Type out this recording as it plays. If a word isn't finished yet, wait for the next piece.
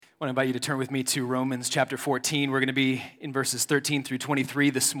I want to invite you to turn with me to Romans chapter 14. We're going to be in verses 13 through 23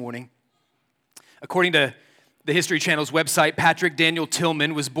 this morning. According to the History Channel's website, Patrick Daniel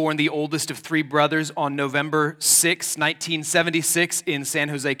Tillman was born the oldest of three brothers on November 6, 1976 in San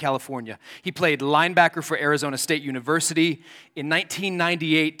Jose, California. He played linebacker for Arizona State University. In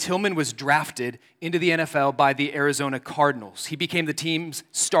 1998, Tillman was drafted into the NFL by the Arizona Cardinals. He became the team's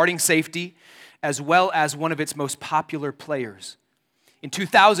starting safety as well as one of its most popular players. In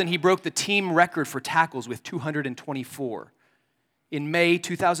 2000, he broke the team record for tackles with 224. In May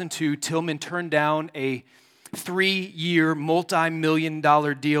 2002, Tillman turned down a 3-year,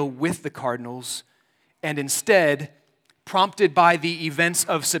 multi-million-dollar deal with the Cardinals and instead, prompted by the events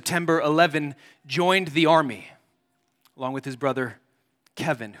of September 11, joined the Army, along with his brother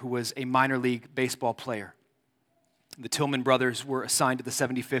Kevin, who was a minor league baseball player. The Tillman brothers were assigned to the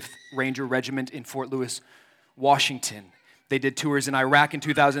 75th Ranger Regiment in Fort Lewis, Washington. They did tours in Iraq in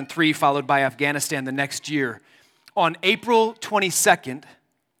 2003, followed by Afghanistan the next year. On April 22nd,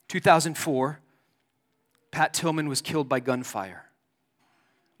 2004, Pat Tillman was killed by gunfire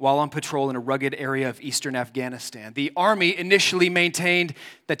while on patrol in a rugged area of eastern Afghanistan. The Army initially maintained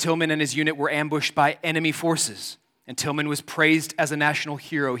that Tillman and his unit were ambushed by enemy forces, and Tillman was praised as a national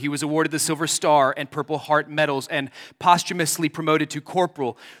hero. He was awarded the Silver Star and Purple Heart medals and posthumously promoted to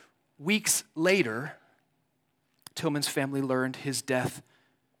corporal. Weeks later, Tillman's family learned his death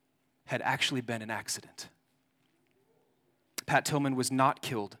had actually been an accident. Pat Tillman was not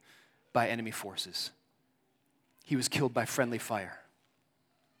killed by enemy forces. He was killed by friendly fire.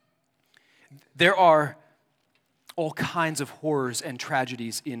 There are all kinds of horrors and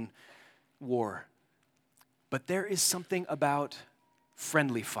tragedies in war, but there is something about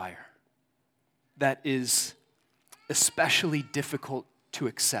friendly fire that is especially difficult to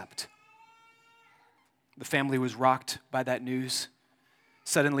accept. The family was rocked by that news.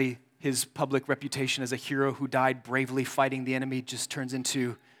 Suddenly, his public reputation as a hero who died bravely fighting the enemy just turns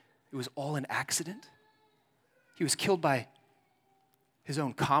into, it was all an accident. He was killed by his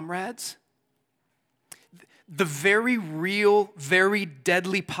own comrades. The very real, very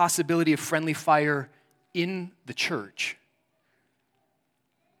deadly possibility of friendly fire in the church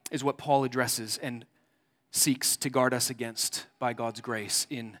is what Paul addresses and seeks to guard us against by God's grace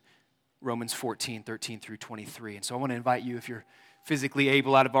in Romans 14, 13 through 23. And so I want to invite you, if you're physically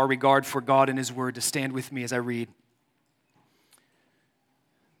able, out of our regard for God and His Word, to stand with me as I read.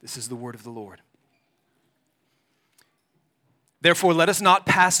 This is the word of the Lord. Therefore, let us not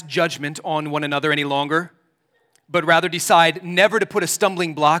pass judgment on one another any longer, but rather decide never to put a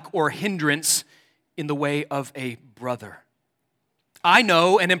stumbling block or hindrance in the way of a brother. I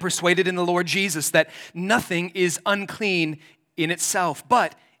know and am persuaded in the Lord Jesus that nothing is unclean in itself,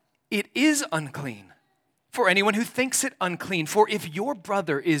 but it is unclean for anyone who thinks it unclean. For if your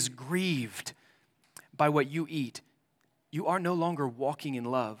brother is grieved by what you eat, you are no longer walking in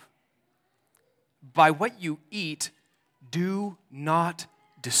love. By what you eat, do not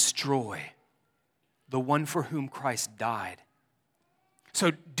destroy the one for whom Christ died.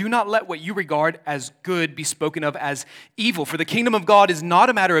 So do not let what you regard as good be spoken of as evil. For the kingdom of God is not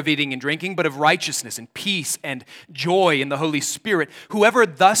a matter of eating and drinking, but of righteousness and peace and joy in the Holy Spirit. Whoever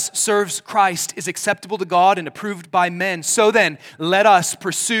thus serves Christ is acceptable to God and approved by men. So then, let us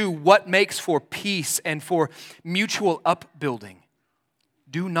pursue what makes for peace and for mutual upbuilding.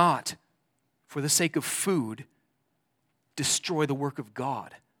 Do not, for the sake of food, destroy the work of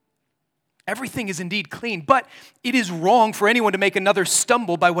God. Everything is indeed clean, but it is wrong for anyone to make another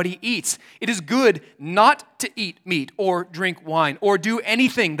stumble by what he eats. It is good not to eat meat or drink wine or do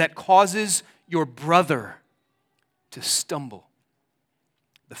anything that causes your brother to stumble.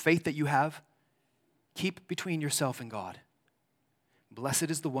 The faith that you have, keep between yourself and God. Blessed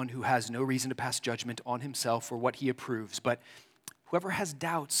is the one who has no reason to pass judgment on himself or what he approves, but whoever has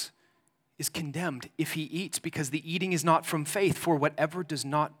doubts is condemned if he eats, because the eating is not from faith, for whatever does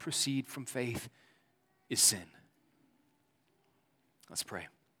not proceed from faith is sin. Let's pray.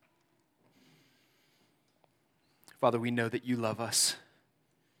 Father, we know that you love us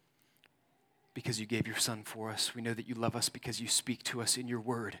because you gave your Son for us. We know that you love us because you speak to us in your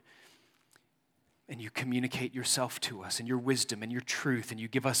word, and you communicate yourself to us and your wisdom and your truth, and you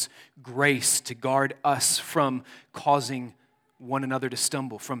give us grace to guard us from causing one another to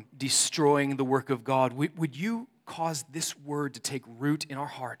stumble, from destroying the work of God. Would you cause this word to take root in our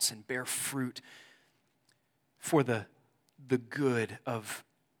hearts and bear fruit for the good of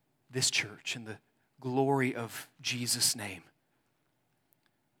this church and the glory of Jesus' name,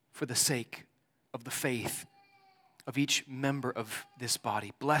 for the sake of the faith of each member of this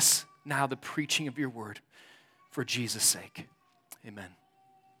body. Bless now the preaching of your word for Jesus' sake. Amen.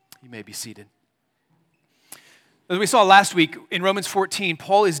 You may be seated. As we saw last week in Romans 14,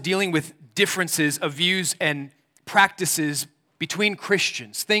 Paul is dealing with differences of views and practices between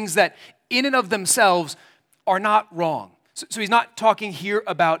Christians, things that in and of themselves are not wrong. So he's not talking here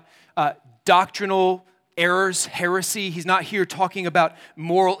about doctrinal errors, heresy. He's not here talking about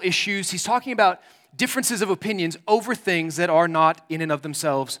moral issues. He's talking about differences of opinions over things that are not in and of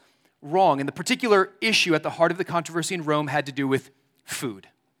themselves wrong. And the particular issue at the heart of the controversy in Rome had to do with food.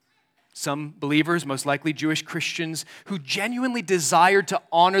 Some believers, most likely Jewish Christians, who genuinely desired to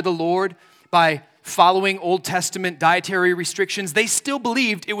honor the Lord by following Old Testament dietary restrictions, they still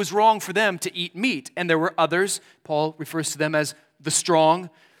believed it was wrong for them to eat meat. And there were others, Paul refers to them as the strong,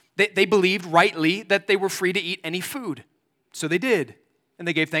 they believed rightly that they were free to eat any food. So they did, and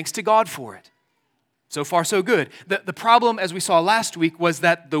they gave thanks to God for it. So far, so good. The problem, as we saw last week, was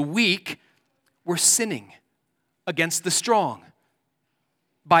that the weak were sinning against the strong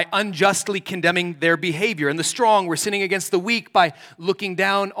by unjustly condemning their behavior. And the strong were sinning against the weak by looking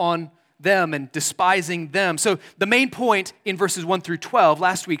down on them and despising them. So the main point in verses 1 through 12,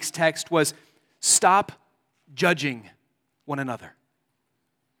 last week's text, was stop judging one another.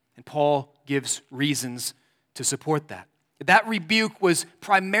 And Paul gives reasons to support that. That rebuke was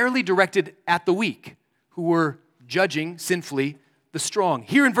primarily directed at the weak, who were judging sinfully the strong.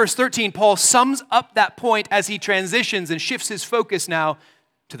 Here in verse 13, Paul sums up that point as he transitions and shifts his focus now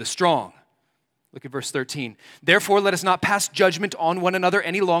to the strong. Look at verse 13. Therefore, let us not pass judgment on one another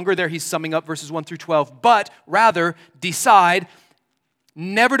any longer. There he's summing up verses 1 through 12. But rather decide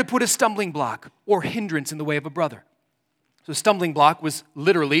never to put a stumbling block or hindrance in the way of a brother. So a stumbling block was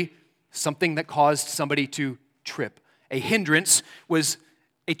literally something that caused somebody to trip. A hindrance was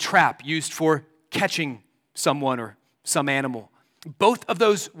a trap used for catching someone or some animal. Both of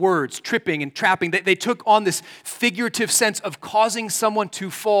those words, tripping and trapping, they took on this figurative sense of causing someone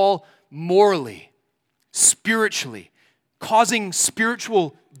to fall morally, spiritually, causing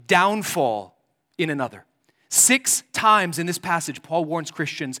spiritual downfall in another. 6 times in this passage, Paul warns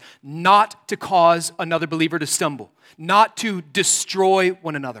Christians not to cause another believer to stumble, not to destroy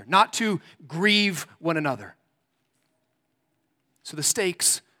one another, not to grieve one another. So the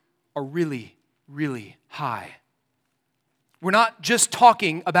stakes are really, really high. We're not just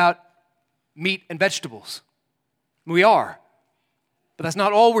talking about meat and vegetables. We are. But that's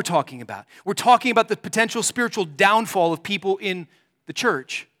not all we're talking about. We're talking about the potential spiritual downfall of people in the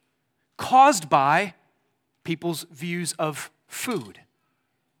church caused by people's views of food.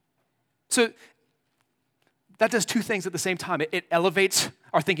 So that does 2 things at the same time. It elevates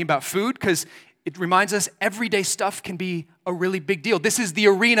our thinking about food because it reminds us everyday stuff can be a really big deal. This is the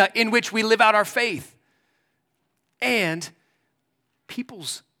arena in which we live out our faith. And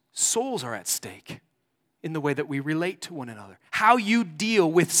people's souls are at stake in the way that we relate to one another. How you deal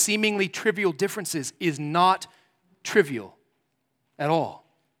with seemingly trivial differences is not trivial at all.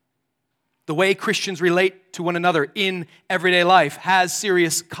 The way Christians relate to one another in everyday life has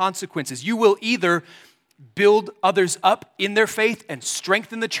serious consequences. You will either build others up in their faith and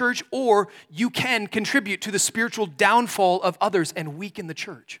strengthen the church, or you can contribute to the spiritual downfall of others and weaken the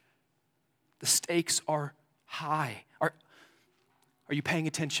church. The stakes are high. Are you paying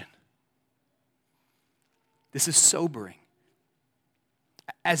attention? This is sobering.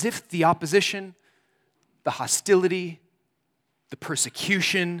 As if the opposition, the hostility, the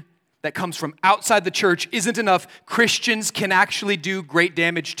persecution that comes from outside the church isn't enough, Christians can actually do great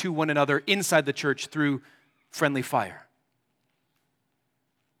damage to one another inside the church through friendly fire.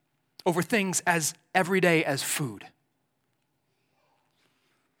 Over things as everyday as food.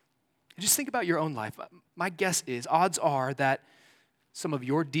 Just think about your own life. My guess is, odds are that some of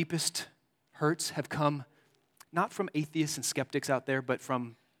your deepest hurts have come not from atheists and skeptics out there, but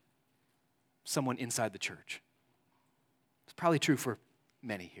from someone inside the church. It's probably true for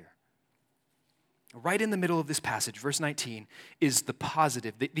many here. Right in the middle of this passage, verse 19, is the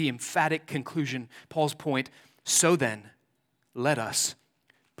positive, the emphatic conclusion, Paul's point. So then, let us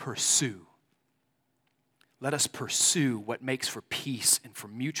pursue. Let us pursue what makes for peace and for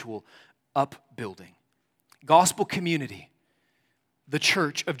mutual upbuilding. Gospel community, the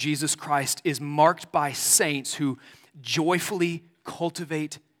church of Jesus Christ, is marked by saints who joyfully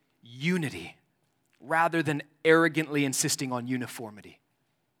cultivate unity rather than arrogantly insisting on uniformity.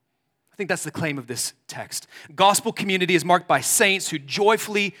 I think that's the claim of this text. Gospel community is marked by saints who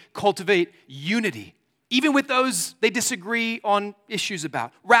joyfully cultivate unity, even with those they disagree on issues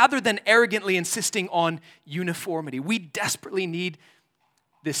about, rather than arrogantly insisting on uniformity. We desperately need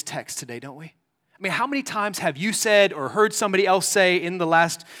this text today, don't we? I mean, how many times have you said or heard somebody else say in the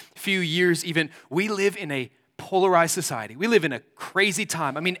last few years even, we live in a polarized society. We live in a crazy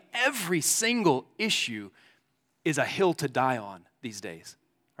time. I mean, every single issue is a hill to die on these days,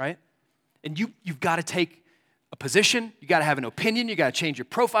 right? And you've got to take a position. You got to have an opinion. You got to change your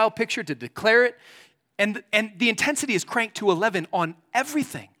profile picture to declare it. And the intensity is cranked to 11 on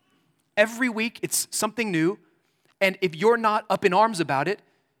everything. Every week, it's something new. And if you're not up in arms about it,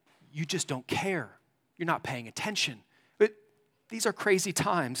 you just don't care. You're not paying attention. But these are crazy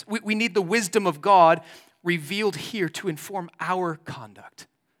times. We need the wisdom of God revealed here to inform our conduct,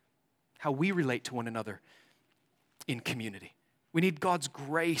 how we relate to one another in community. We need God's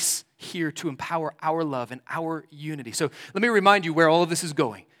grace here to empower our love and our unity. So let me remind you where all of this is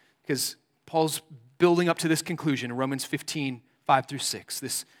going, because Paul's building up to this conclusion in Romans 15, 5 through 6,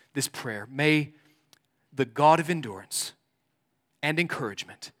 this prayer. May the God of endurance and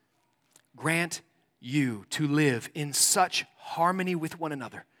encouragement grant you to live in such harmony with one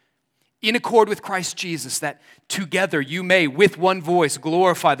another, in accord with Christ Jesus, that together you may, with one voice,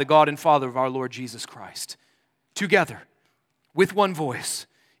 glorify the God and Father of our Lord Jesus Christ. Together, with one voice,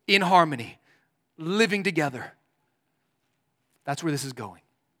 in harmony, living together. That's where this is going.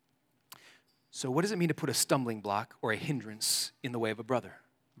 So what does it mean to put a stumbling block or a hindrance in the way of a brother?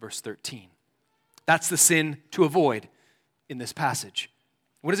 Verse 13. That's the sin to avoid in this passage.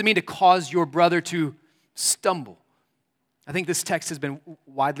 What does it mean to cause your brother to stumble? I think this text has been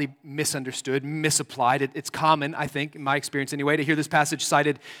widely misunderstood, misapplied. It's common, I think, in my experience anyway, to hear this passage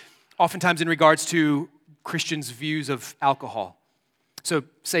cited oftentimes in regards to Christians' views of alcohol. So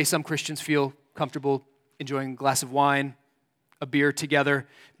say some Christians feel comfortable enjoying a glass of wine, a beer together,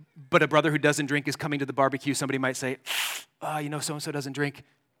 but a brother who doesn't drink is coming to the barbecue. Somebody might say, so-and-so doesn't drink.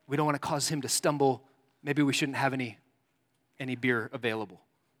 We don't want to cause him to stumble. Maybe we shouldn't have any beer available.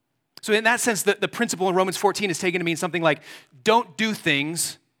 So in that sense, the principle in Romans 14 is taken to mean something like, don't do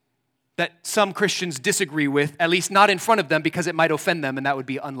things that some Christians disagree with, at least not in front of them, because it might offend them, and that would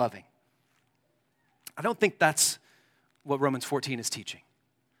be unloving. I don't think that's what Romans 14 is teaching.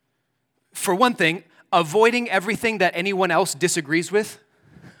 For one thing, avoiding everything that anyone else disagrees with,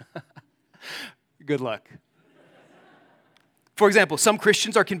 good luck. For example, some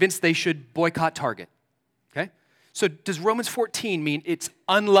Christians are convinced they should boycott Target, okay? So does Romans 14 mean it's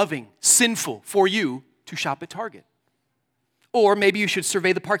unloving, sinful for you to shop at Target? Or maybe you should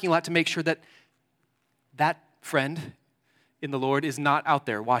survey the parking lot to make sure that that friend in the Lord is not out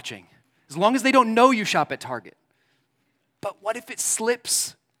there watching, as long as they don't know you shop at Target. But what if it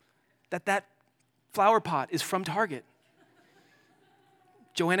slips that flower pot is from Target?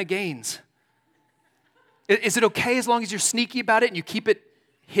 Joanna Gaines. Is it okay as long as you're sneaky about it and you keep it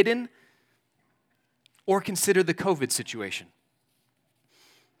hidden? Or consider the COVID situation.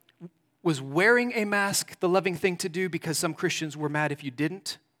 Was wearing a mask the loving thing to do because some Christians were mad if you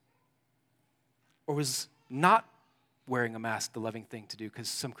didn't? Or was not wearing a mask the loving thing to do because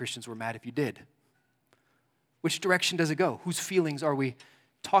some Christians were mad if you did? Which direction does it go? Whose feelings are we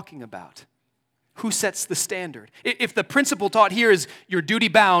talking about? Who sets the standard? If the principle taught here is you're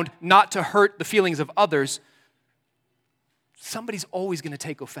duty-bound not to hurt the feelings of others, somebody's always going to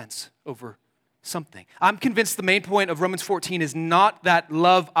take offense over something. I'm convinced the main point of Romans 14 is not that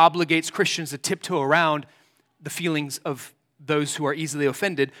love obligates Christians to tiptoe around the feelings of those who are easily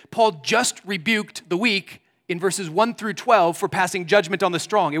offended. Paul just rebuked the weak in verses 1 through 12 for passing judgment on the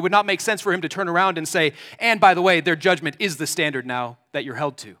strong. It would not make sense for him to turn around and say, and by the way, their judgment is the standard now that you're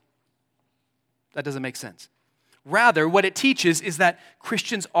held to. That doesn't make sense. Rather, what it teaches is that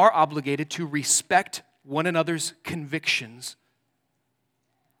Christians are obligated to respect one another's convictions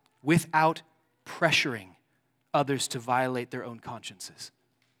without pressuring others to violate their own consciences.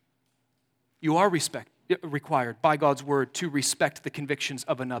 You are required by God's word to respect the convictions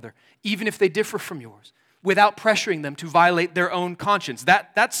of another, even if they differ from yours, without pressuring them to violate their own conscience.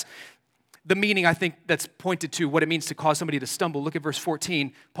 That's the meaning, I think, that's pointed to what it means to cause somebody to stumble. Look at verse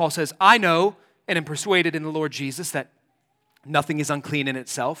 14. Paul says, I know and am persuaded in the Lord Jesus that nothing is unclean in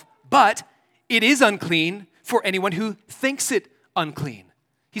itself, but it is unclean for anyone who thinks it unclean.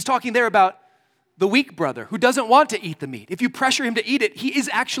 He's talking there about the weak brother who doesn't want to eat the meat. If you pressure him to eat it, he is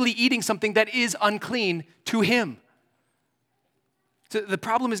actually eating something that is unclean to him. So the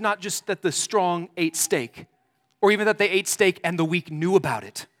problem is not just that the strong ate steak, or even that they ate steak and the weak knew about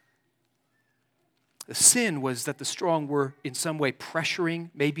it. The sin was that the strong were in some way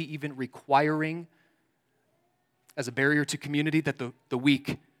pressuring, maybe even requiring, as a barrier to community, that the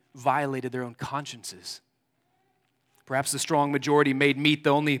weak violated their own consciences. Perhaps the strong majority made meat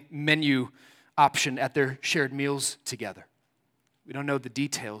the only menu option at their shared meals together. We don't know the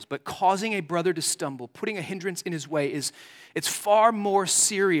details, but causing a brother to stumble, putting a hindrance in his way it's far more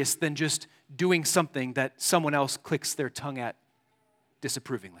serious than just doing something that someone else clicks their tongue at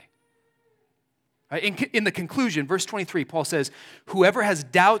disapprovingly. Right? In the conclusion, verse 23, Paul says, whoever has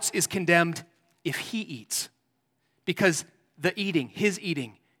doubts is condemned if he eats, because the eating, his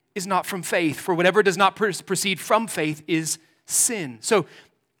eating, is not from faith, for whatever does not proceed from faith is sin. So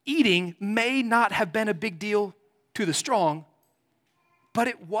eating may not have been a big deal to the strong, but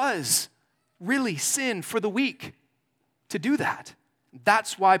it was really sin for the weak to do that.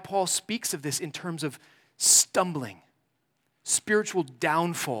 That's why Paul speaks of this in terms of stumbling, spiritual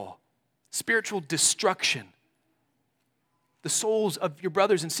downfall, spiritual destruction. The souls of your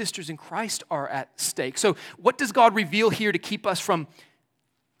brothers and sisters in Christ are at stake. So what does God reveal here to keep us from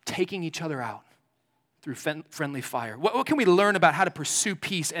taking each other out through friendly fire? What can we learn about how to pursue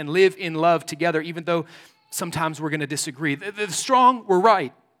peace and live in love together, even though sometimes we're going to disagree? The strong were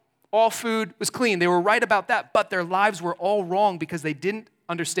right. All food was clean. They were right about that, but their lives were all wrong because they didn't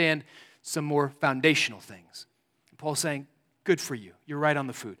understand some more foundational things. And Paul's saying, good for you. You're right on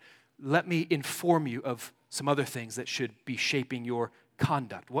the food. Let me inform you of some other things that should be shaping your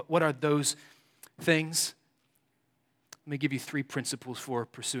conduct. What are those things? Let me give you 3 principles for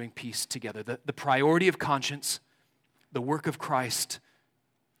pursuing peace together. The priority of conscience, the work of Christ,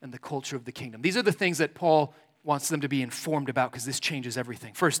 and the culture of the kingdom. These are the things that Paul wants them to be informed about because this changes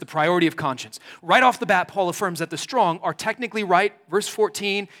everything. First, the priority of conscience. Right off the bat, Paul affirms that the strong are technically right. Verse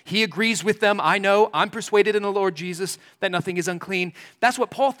 14, he agrees with them. I know, I'm persuaded in the Lord Jesus that nothing is unclean. That's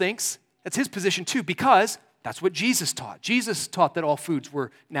what Paul thinks. That's his position too, because that's what Jesus taught. Jesus taught that all foods were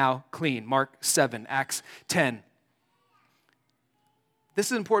now clean. Mark 7, Acts 10. This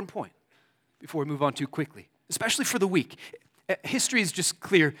is an important point before we move on too quickly, especially for the weak. History is just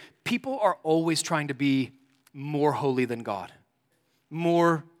clear. People are always trying to be more holy than God,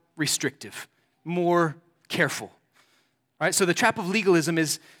 more restrictive, more careful. Right? So the trap of legalism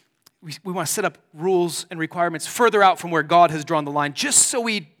is we want to set up rules and requirements further out from where God has drawn the line, just so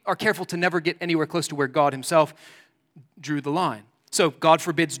we are careful to never get anywhere close to where God himself drew the line. So God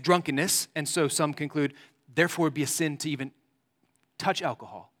forbids drunkenness, and so some conclude, therefore it would be a sin to even touch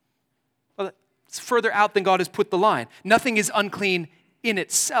alcohol. Well, it's further out than God has put the line. Nothing is unclean in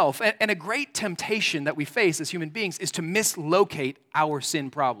itself. And a great temptation that we face as human beings is to mislocate our sin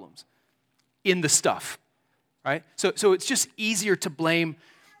problems in the stuff, right? So it's just easier to blame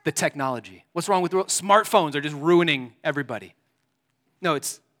the technology. What's wrong with the world? Smartphones are just ruining everybody. No,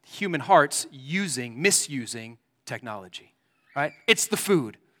 it's human hearts misusing technology, right? It's the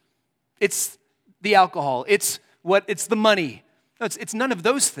food. It's the alcohol. It's the money. No, it's none of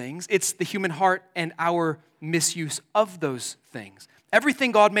those things. It's the human heart and our misuse of those things.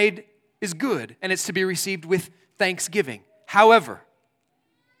 Everything God made is good, and it's to be received with thanksgiving. However,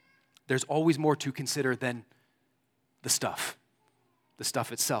 there's always more to consider than the stuff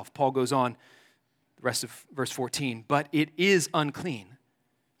itself. Paul goes on, the rest of verse 14, but it is unclean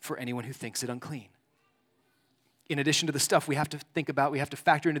for anyone who thinks it unclean. In addition to the stuff, we have to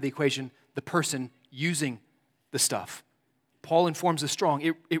factor into the equation the person using the stuff. Paul informs the strong,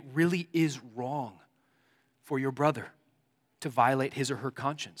 it really is wrong for your brother to violate his or her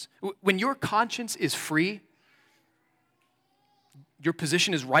conscience. When your conscience is free, your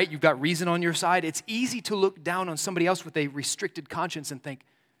position is right, you've got reason on your side, it's easy to look down on somebody else with a restricted conscience and think,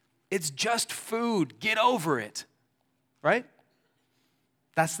 it's just food, get over it, right?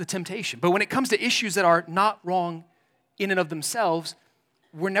 That's the temptation. But when it comes to issues that are not wrong in and of themselves,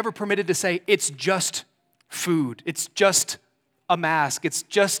 we're never permitted to say, it's just food, it's just a mask, it's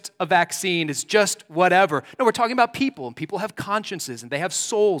just a vaccine, it's just whatever. No, we're talking about people, and people have consciences, and they have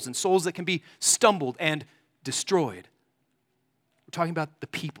souls, and souls that can be stumbled and destroyed. We're talking about the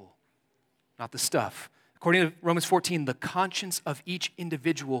people, not the stuff. According to Romans 14, the conscience of each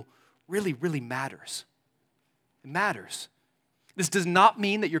individual really, really matters. It matters. This does not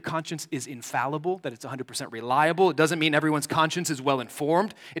mean that your conscience is infallible, that it's 100% reliable. It doesn't mean everyone's conscience is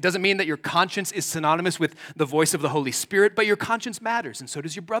well-informed. It doesn't mean that your conscience is synonymous with the voice of the Holy Spirit, but your conscience matters, and so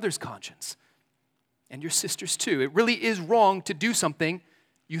does your brother's conscience, and your sister's too. It really is wrong to do something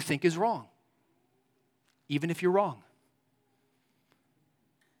you think is wrong, even if you're wrong.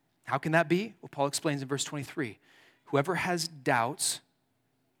 How can that be? Well, Paul explains in verse 23, whoever has doubts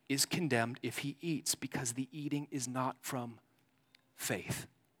is condemned if he eats, because the eating is not from faith.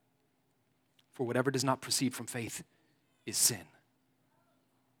 For whatever does not proceed from faith is sin.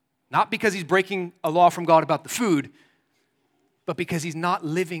 Not because he's breaking a law from God about the food, but because he's not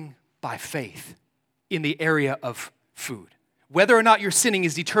living by faith in the area of food. Whether or not you're sinning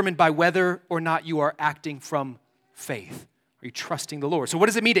is determined by whether or not you are acting from faith. Are you trusting the Lord? So what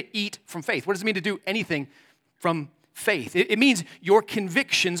does it mean to eat from faith? What does it mean to do anything from faith? It means your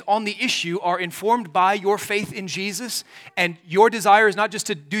convictions on the issue are informed by your faith in Jesus, and your desire is not just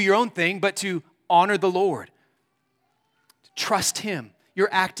to do your own thing, but to honor the Lord, to trust Him. You're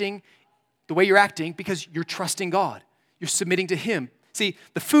acting the way you're acting because you're trusting God. You're submitting to Him. See,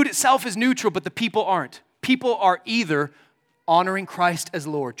 the food itself is neutral, but the people aren't. People are either honoring Christ as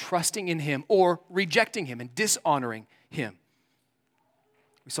Lord, trusting in Him, or rejecting Him and dishonoring Him.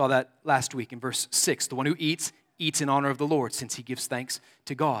 We saw that last week in verse 6. The one who eats in honor of the Lord, since he gives thanks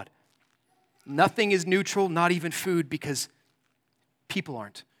to God. Nothing is neutral, not even food, because people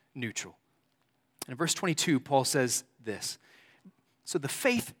aren't neutral. And in verse 22, Paul says this. So the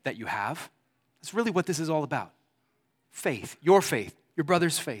faith that you have, that's really what this is all about. Faith, your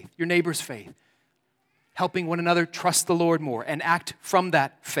brother's faith, your neighbor's faith. Helping one another trust the Lord more and act from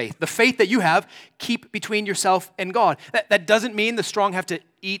that faith. The faith that you have, keep between yourself and God. That doesn't mean the strong have to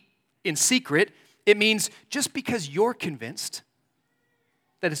eat in secret. It means just because you're convinced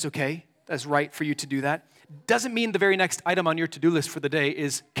that it's okay, that's right for you to do that, doesn't mean the very next item on your to-do list for the day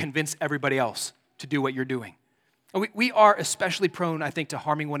is convince everybody else to do what you're doing. We are especially prone, I think, to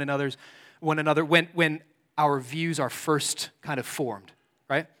harming one another when our views are first kind of formed,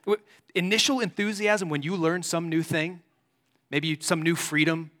 right? Initial enthusiasm when you learn some new thing, maybe some new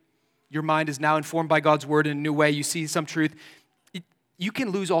freedom, your mind is now informed by God's word in a new way, you see some truth, you can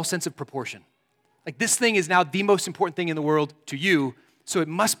lose all sense of proportion. Like this thing is now the most important thing in the world to you, so it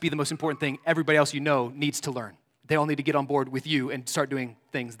must be the most important thing everybody else you know needs to learn. They all need to get on board with you and start doing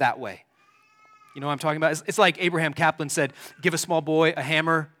things that way. You know what I'm talking about? It's like Abraham Kaplan said, give a small boy a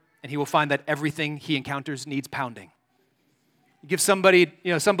hammer and he will find that everything he encounters needs pounding. You give somebody,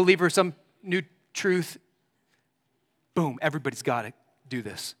 some believer, some new truth, boom, everybody's got to do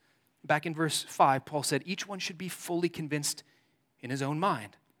this. Back in verse 5, Paul said, each one should be fully convinced in his own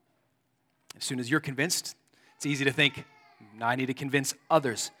mind. As soon as you're convinced, it's easy to think, now I need to convince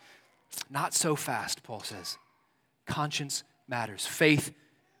others. Not so fast, Paul says. Conscience matters. Faith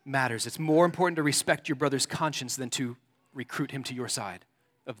matters. It's more important to respect your brother's conscience than to recruit him to your side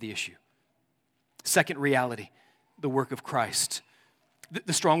of the issue. Second reality, the work of Christ.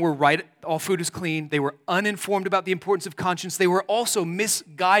 The strong were right, all food is clean. They were uninformed about the importance of conscience. They were also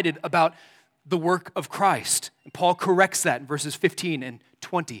misguided about the work of Christ. And Paul corrects that in verses 15 and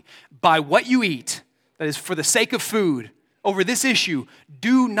 20. By what you eat, that is for the sake of food, over this issue,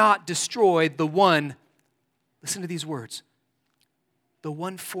 do not destroy the one, listen to these words, the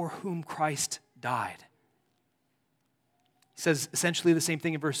one for whom Christ died. He says essentially the same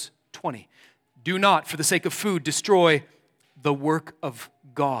thing in verse 20. Do not, for the sake of food, destroy the work of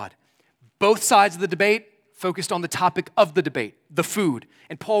God. Both sides of the debate focused on the topic of the debate, the food.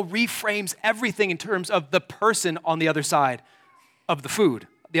 And Paul reframes everything in terms of the person on the other side of the food,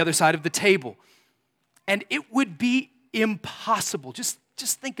 the other side of the table. And it would be impossible. Just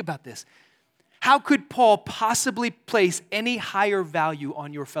think about this. How could Paul possibly place any higher value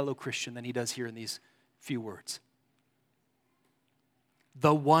on your fellow Christian than he does here in these few words?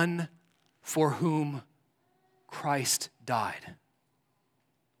 The one for whom Christ died.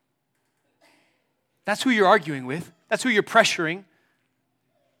 That's who you're arguing with. That's who you're pressuring.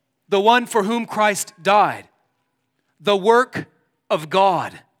 The one for whom Christ died. The work of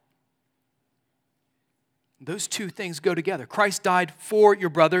God. Those two things go together. Christ died for your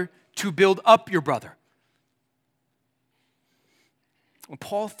brother to build up your brother. When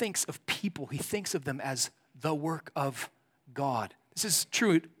Paul thinks of people, he thinks of them as the work of God. This is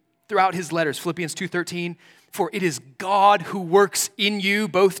true throughout his letters. Philippians 2:13, for it is God who works in you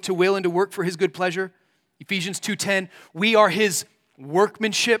both to will and to work for his good pleasure. Ephesians 2:10, we are his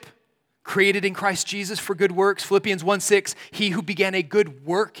workmanship, created in Christ Jesus for good works. Philippians 1:6, he who began a good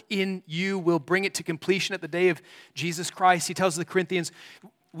work in you will bring it to completion at the day of Jesus Christ. He tells the Corinthians,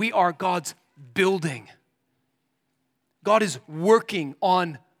 we are God's building. God is working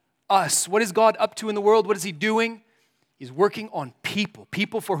on us. What is God up to in the world? What is he doing? He's working on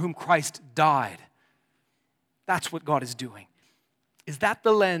people for whom Christ died. That's what God is doing. Is that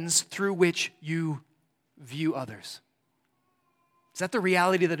the lens through which you view others? Is that the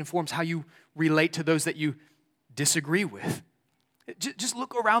reality that informs how you relate to those that you disagree with? Just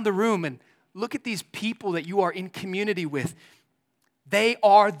look around the room and look at these people that you are in community with. They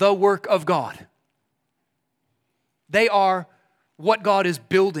are the work of God. They are what God is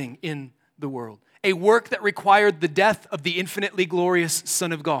building in the world. A work that required the death of the infinitely glorious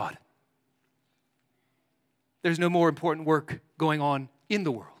Son of God. There's no more important work going on in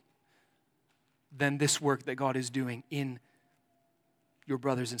the world than this work that God is doing in your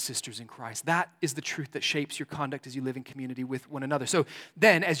brothers and sisters in Christ. That is the truth that shapes your conduct as you live in community with one another. So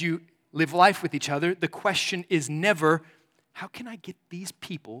then, as you live life with each other, the question is never, how can I get these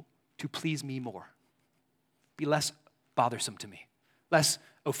people to please me more? Be less bothersome to me, less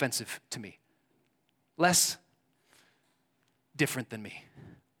offensive to me, less different than me.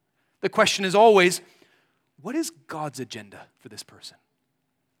 The question is always, what is God's agenda for this person?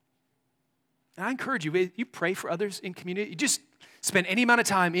 And I encourage you, you pray for others in community. You just spend any amount of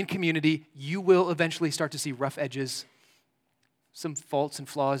time in community, you will eventually start to see rough edges, some faults and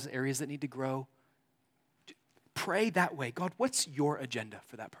flaws, areas that need to grow. Pray that way. God, what's your agenda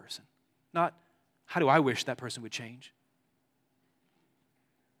for that person? Not, how do I wish that person would change?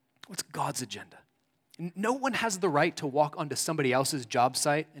 What's God's agenda? And no one has the right to walk onto somebody else's job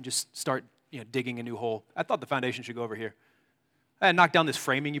site and just start digging a new hole. I thought the foundation should go over here. I knocked down this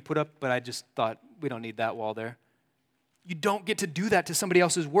framing you put up, but I just thought, we don't need that wall there. You don't get to do that to somebody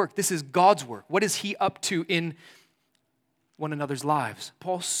else's work. This is God's work. What is he up to in one another's lives?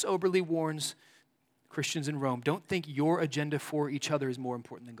 Paul soberly warns Christians in Rome, don't think your agenda for each other is more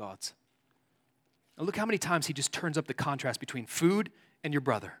important than God's. Now look how many times he just turns up the contrast between food and your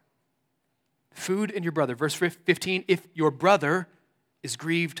brother. Food and your brother. Verse 15, if your brother is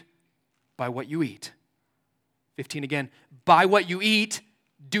grieved by what you eat. 15 again, by what you eat,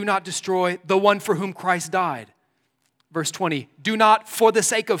 do not destroy the one for whom Christ died. Verse 20, do not, for the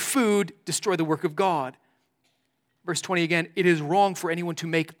sake of food, destroy the work of God. Verse 20 again, it is wrong for anyone to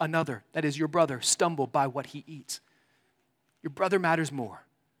make another, that is your brother, stumble by what he eats. Your brother matters more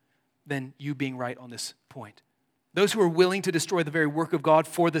than you being right on this point. Those who are willing to destroy the very work of God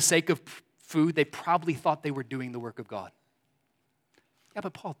for the sake of food, they probably thought they were doing the work of God. Yeah,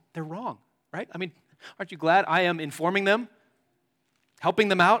 but Paul, they're wrong, right? I mean, aren't you glad I am informing them, helping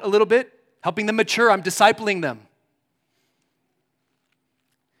them out a little bit, helping them mature? I'm discipling them.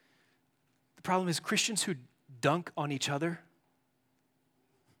 The problem is Christians who dunk on each other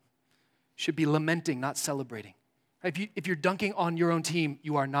should be lamenting, not celebrating. If you're dunking on your own team,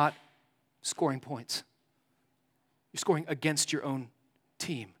 you are not scoring points. You're scoring against your own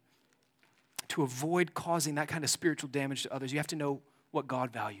team. To avoid causing that kind of spiritual damage to others, you have to know what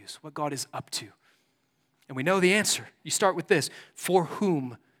God values, what God is up to. And we know the answer. You start with this. For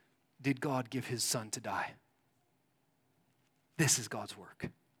whom did God give his son to die? This is God's work.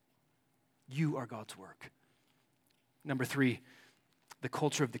 You are God's work. Number 3, the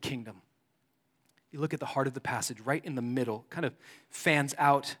culture of the kingdom. You look at the heart of the passage, right in the middle, kind of fans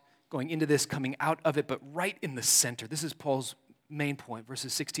out, going into this, coming out of it, but right in the center. This is Paul's main point,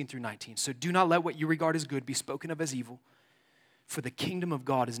 verses 16 through 19. So do not let what you regard as good be spoken of as evil, for the kingdom of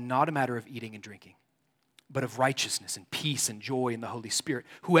God is not a matter of eating and drinking, but of righteousness and peace and joy in the Holy Spirit.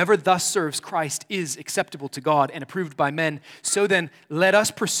 Whoever thus serves Christ is acceptable to God and approved by men. So then, let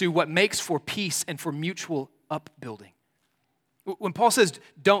us pursue what makes for peace and for mutual upbuilding. When Paul says,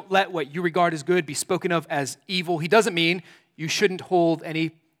 don't let what you regard as good be spoken of as evil, he doesn't mean you shouldn't hold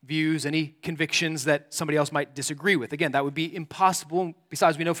any views, any convictions that somebody else might disagree with. Again, that would be impossible.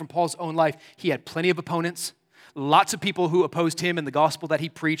 Besides, we know from Paul's own life, he had plenty of opponents. Lots of people who opposed him and the gospel that he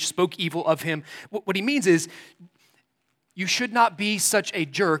preached, spoke evil of him. What he means is, you should not be such a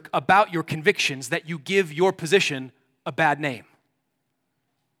jerk about your convictions that you give your position a bad name.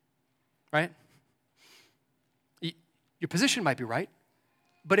 Right? Your position might be right,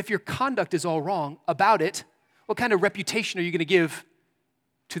 but if your conduct is all wrong about it, what kind of reputation are you going to give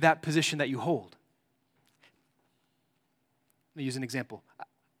to that position that you hold? Let me use an example.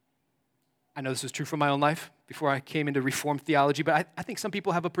 I know this was true for my own life before I came into Reformed theology, but I think some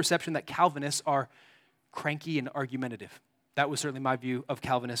people have a perception that Calvinists are cranky and argumentative. That was certainly my view of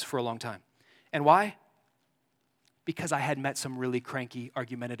Calvinists for a long time. And why? Because I had met some really cranky,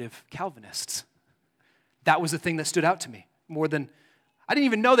 argumentative Calvinists. That was the thing that stood out to me more than, I didn't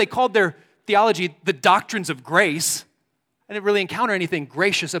even know they called their theology the doctrines of grace. I didn't really encounter anything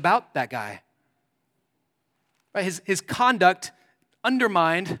gracious about that guy. Right? His conduct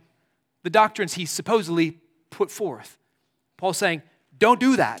undermined the doctrines he supposedly put forth. Paul's saying, don't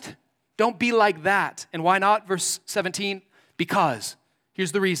do that. Don't be like that. And why not? Verse 17, because,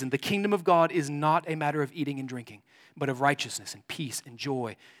 here's the reason, the kingdom of God is not a matter of eating and drinking, but of righteousness and peace and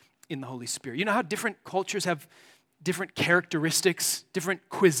joy in the Holy Spirit. You know how different cultures have different characteristics, different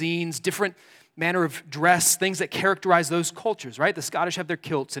cuisines, different manner of dress, things that characterize those cultures, right? The Scottish have their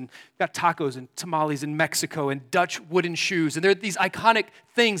kilts, and got tacos and tamales in Mexico, and Dutch wooden shoes, and they're these iconic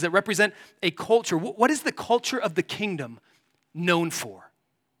things that represent a culture. What is the culture of the kingdom known for?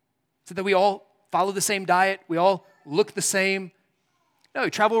 So that we all follow the same diet, we all look the same. No, we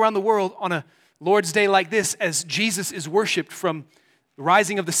travel around the world on a Lord's Day like this as Jesus is worshiped from the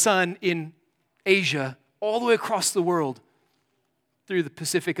rising of the sun in Asia, all the way across the world, through the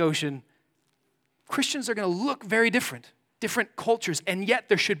Pacific Ocean, Christians are going to look very different cultures, and yet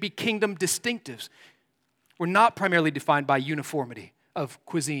there should be kingdom distinctives. We're not primarily defined by uniformity of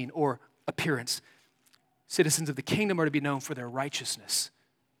cuisine or appearance. Citizens of the kingdom are to be known for their righteousness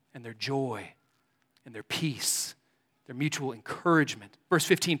and their joy and their peace, their mutual encouragement. Verse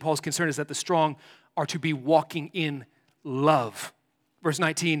 15, Paul's concern is that the strong are to be walking in love. Verse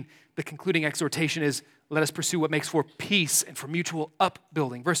 19, the concluding exhortation is, let us pursue what makes for peace and for mutual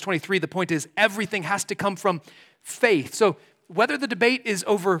upbuilding. Verse 23, the point is everything has to come from faith. So whether the debate is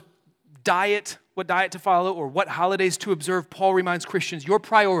over diet, what diet to follow, or what holidays to observe, Paul reminds Christians, your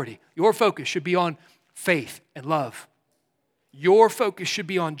priority, your focus should be on faith and love. Your focus should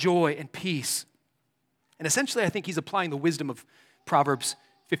be on joy and peace. And essentially, I think he's applying the wisdom of Proverbs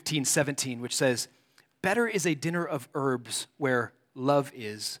 15:17, which says, better is a dinner of herbs where love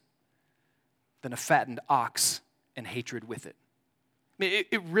is than a fattened ox and hatred with it. I mean,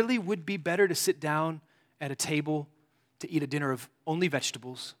 it really would be better to sit down at a table to eat a dinner of only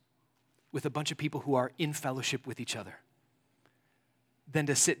vegetables with a bunch of people who are in fellowship with each other than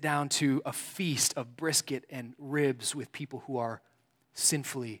to sit down to a feast of brisket and ribs with people who are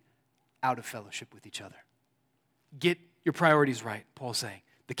sinfully out of fellowship with each other. Get your priorities right, Paul's saying.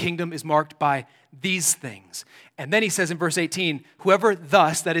 The kingdom is marked by these things. And then he says in verse 18, whoever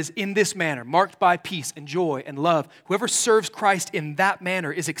thus, that is in this manner, marked by peace and joy and love, whoever serves Christ in that manner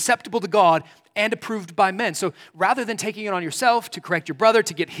is acceptable to God and approved by men. So rather than taking it on yourself to correct your brother,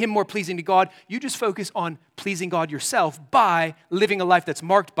 to get him more pleasing to God, you just focus on pleasing God yourself by living a life that's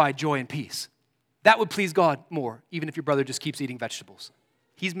marked by joy and peace. That would please God more, even if your brother just keeps eating vegetables.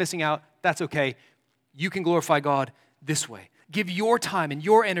 He's missing out. That's okay. You can glorify God this way. Give your time and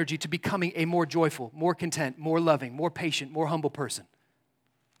your energy to becoming a more joyful, more content, more loving, more patient, more humble person.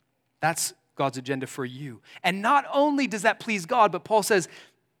 That's God's agenda for you. And not only does that please God, but Paul says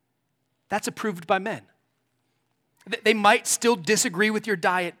that's approved by men. They might still disagree with your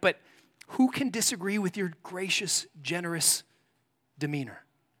diet, but who can disagree with your gracious, generous demeanor?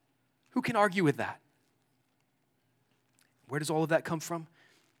 Who can argue with that? Where does all of that come from?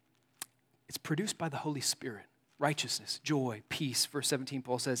 It's produced by the Holy Spirit. Righteousness, joy, peace. Verse 17,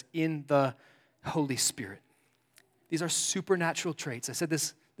 Paul says, in the Holy Spirit. These are supernatural traits. I said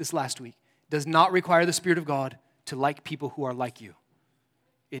this last week. It does not require the Spirit of God to like people who are like you.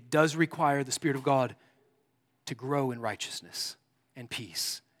 It does require the Spirit of God to grow in righteousness and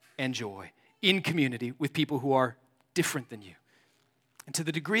peace and joy in community with people who are different than you. And to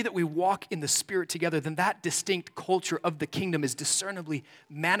the degree that we walk in the Spirit together, then that distinct culture of the kingdom is discernibly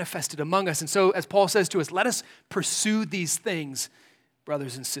manifested among us. And so, as Paul says to us, let us pursue these things,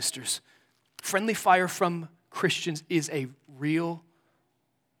 brothers and sisters. Friendly fire from Christians is a real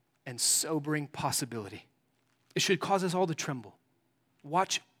and sobering possibility. It should cause us all to tremble.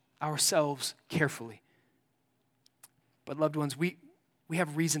 Watch ourselves carefully. But loved ones, we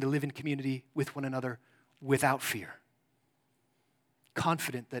have reason to live in community with one another without fear.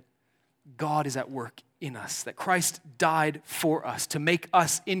 Confident that God is at work in us, that Christ died for us to make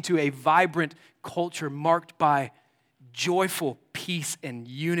us into a vibrant culture marked by joyful peace and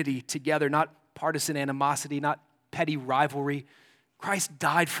unity together, not partisan animosity, not petty rivalry. Christ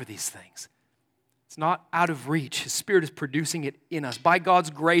died for these things. It's not out of reach. His Spirit is producing it in us. By God's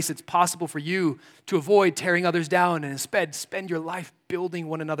grace, it's possible for you to avoid tearing others down and instead spend your life building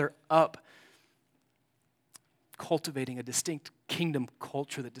one another up, cultivating a distinct kingdom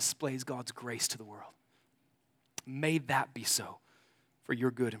culture that displays God's grace to the world. May that be so for your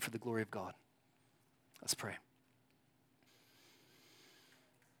good and for the glory of God. Let's pray.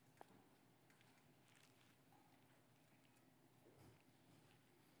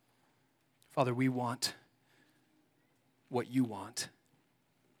 Father, we want what you want,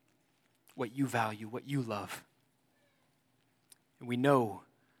 what you value, what you love. And we know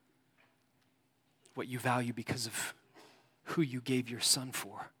what you value because of who you gave your Son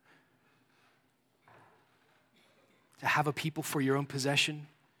for. To have a people for your own possession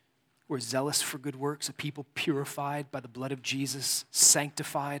who are zealous for good works, a people purified by the blood of Jesus,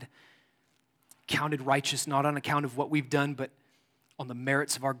 sanctified, counted righteous, not on account of what we've done, but on the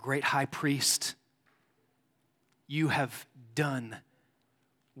merits of our great high priest. You have done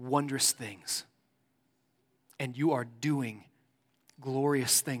wondrous things, and you are doing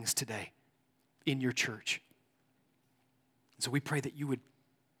glorious things today in your church. So we pray that you would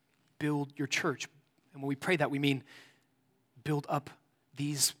build your church. And when we pray that, we mean build up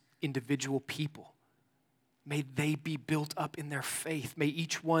these individual people. May they be built up in their faith. May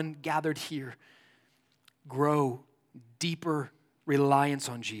each one gathered here grow deeper reliance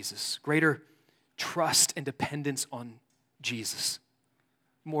on Jesus, greater trust and dependence on Jesus,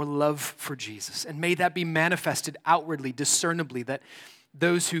 more love for Jesus. And may that be manifested outwardly, discernibly, that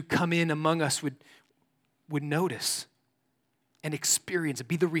those who come in among us would notice and experience and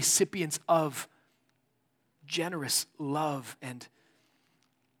be the recipients of generous love and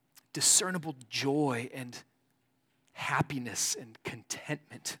discernible joy and happiness and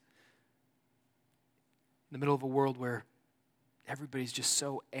contentment in the middle of a world where everybody's just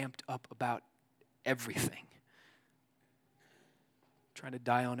so amped up about everything, trying to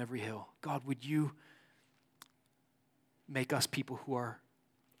die on every hill. God, would you make us people who are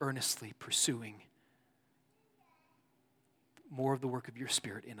earnestly pursuing more of the work of your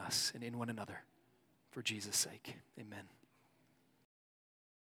Spirit in us and in one another, for Jesus' sake. Amen.